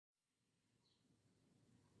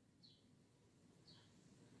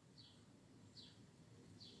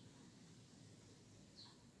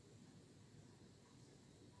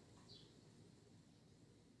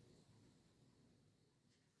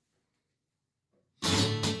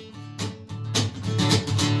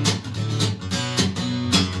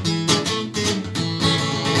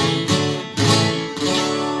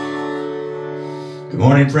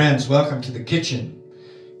morning, friends. Welcome to the kitchen.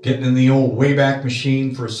 Getting in the old Wayback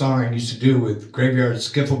Machine for a song I used to do with Graveyard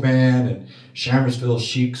Skiffle Band and Chambersville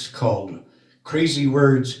Sheiks called Crazy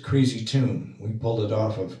Words, Crazy Tune. We pulled it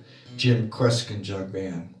off of Jim Kreskin Jug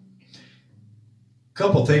Band. A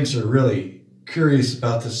couple things are really curious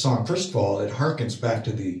about this song. First of all, it harkens back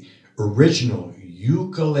to the original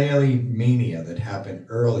ukulele mania that happened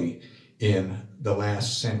early in the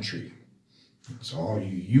last century. So all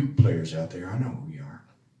you uke players out there, I know who you are.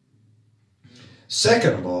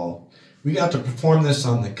 Second of all, we got to perform this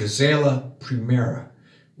on the Gazela Primera,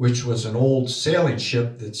 which was an old sailing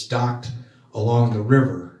ship that's docked along the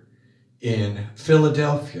river in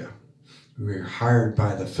Philadelphia. We were hired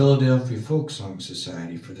by the Philadelphia Folk Song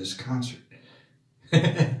Society for this concert.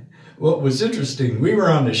 What was interesting, we were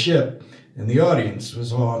on the ship and the audience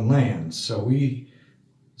was on land, so we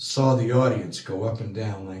saw the audience go up and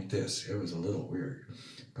down like this. It was a little weird.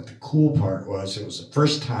 But the cool part was it was the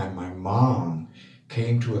first time my mom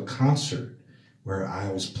came to a concert where I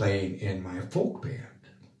was playing in my folk band.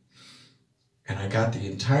 And I got the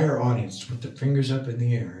entire audience to put their fingers up in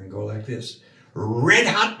the air and go like this, "Red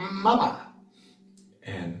Hot Mama,"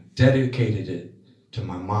 and dedicated it to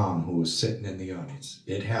my mom who was sitting in the audience.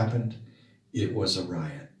 It happened. It was a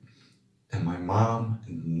riot. And my mom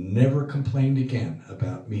never complained again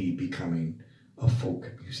about me becoming a folk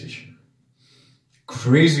musician.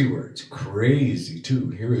 Crazy words, crazy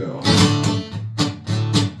tune. Here we go.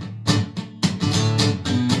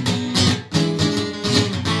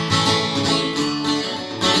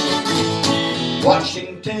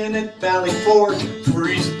 Washington at Valley Forge,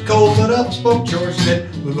 freezing cold but up spoke George said,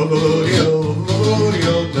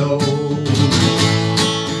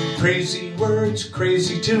 crazy words,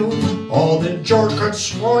 crazy tune, all the George could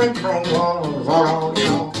swear and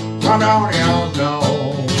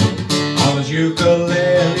on his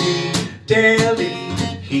ukulele daily,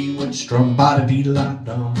 he would strum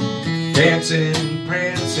ba-da-dee-la-dum, dancing,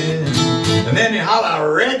 prancing, and then he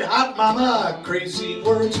holler, "Red Hot Mama," crazy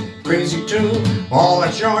words, crazy tune, all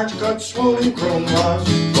that George could swoon and croon was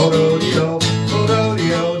bo-do-dee-do,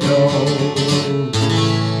 bo-do-dee-do-do.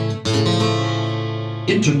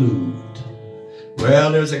 Interlude.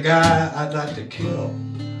 Well, there's a guy I'd like to kill.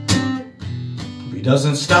 If he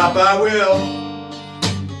doesn't stop, I will.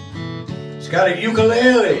 He's got a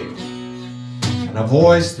ukulele and a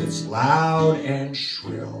voice that's loud and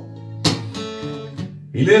shrill.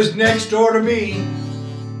 He lives next door to me,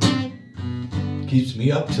 keeps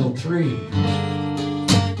me up till 3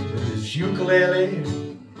 with his ukulele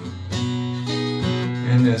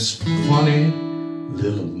and this funny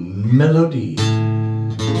little melody.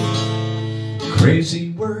 Crazy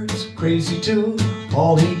words, crazy tune,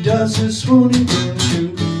 all he does is swoon and croon to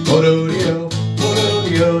bo-do-dee-do,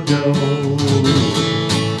 bo-do-dee-do-do.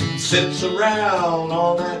 Sits around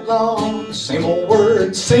all night long, same old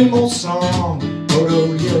words, same old song,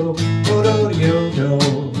 bo-do-dee-do, bo-do-dee-do-do.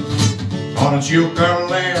 On his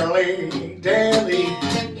ukulele daily,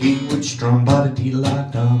 he would strum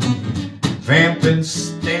ba-da-dee-la-dum, vamping,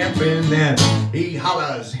 stamping, then he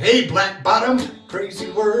hollers, "Hey, Black Bottom, crazy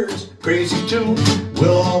words, crazy tune,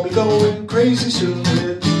 we'll all be going crazy soon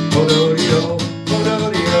with bo-do-dee-do,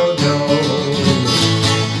 bo-do-dee-do-do."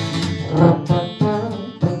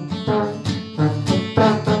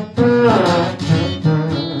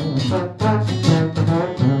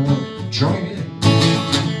 Join in.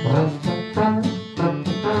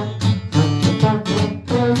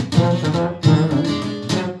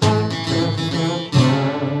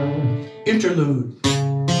 Interlude.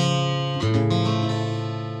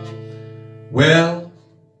 Well,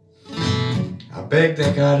 I begged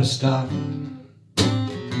that guy to stop.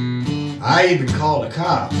 I even called a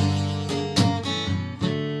cop.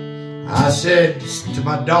 I said to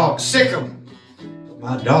my dog, "Sick him." But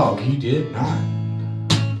my dog, he did not.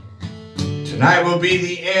 Tonight will be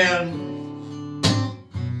the end,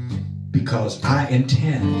 because I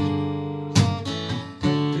intend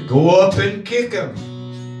to go up and kick him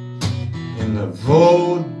in the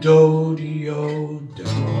vo-do-dee-do-do.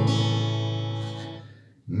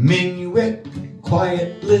 Minuet,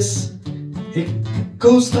 quiet bliss, it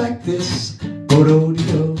goes like this,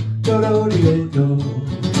 bo-do-dee-do, do-do-dee-do-do.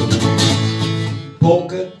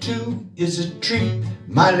 Polka too is a treat,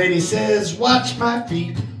 my lady says, "Watch my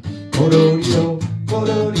feet," bo-do-dee-do,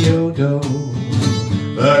 bo-do-dee-do-do.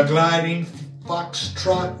 The gliding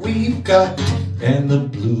foxtrot we've got, and the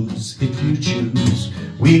blues if you choose.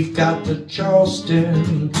 We've got the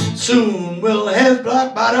Charleston, soon we'll have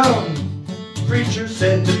Black Bottom. Preacher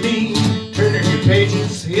said to me, "Turn in your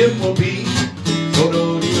pages, it will be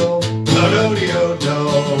bo-do-dee-do, bo-do-dee-do-do."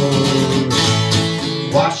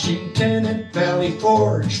 Washington at Valley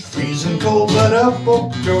Forge, freezing cold but up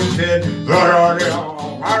George's head.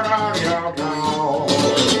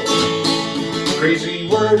 Crazy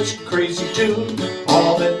words, crazy tune,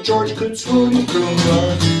 all that George could swoon and croon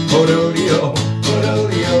was Ododio,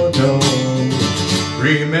 Ododio-do.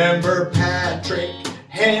 Remember Patrick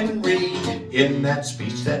Henry in that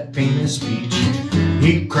speech, that famous speech.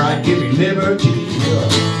 He cried, give me liberty.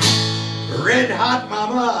 Red hot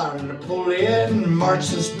mama, Napoleon marched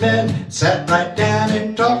his men, sat right down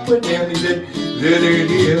and talked with him. He said,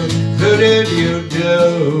 do-do-do, do-do-do-do,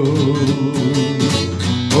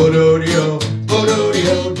 Ododio,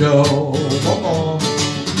 Ododio-do,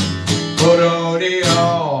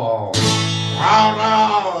 Ododio,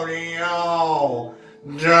 Ododio-do.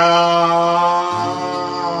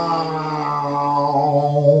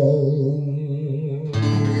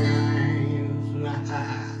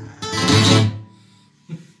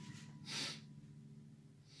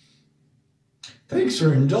 Thanks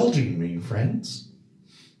for indulging me, friends.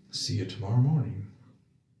 See you tomorrow morning.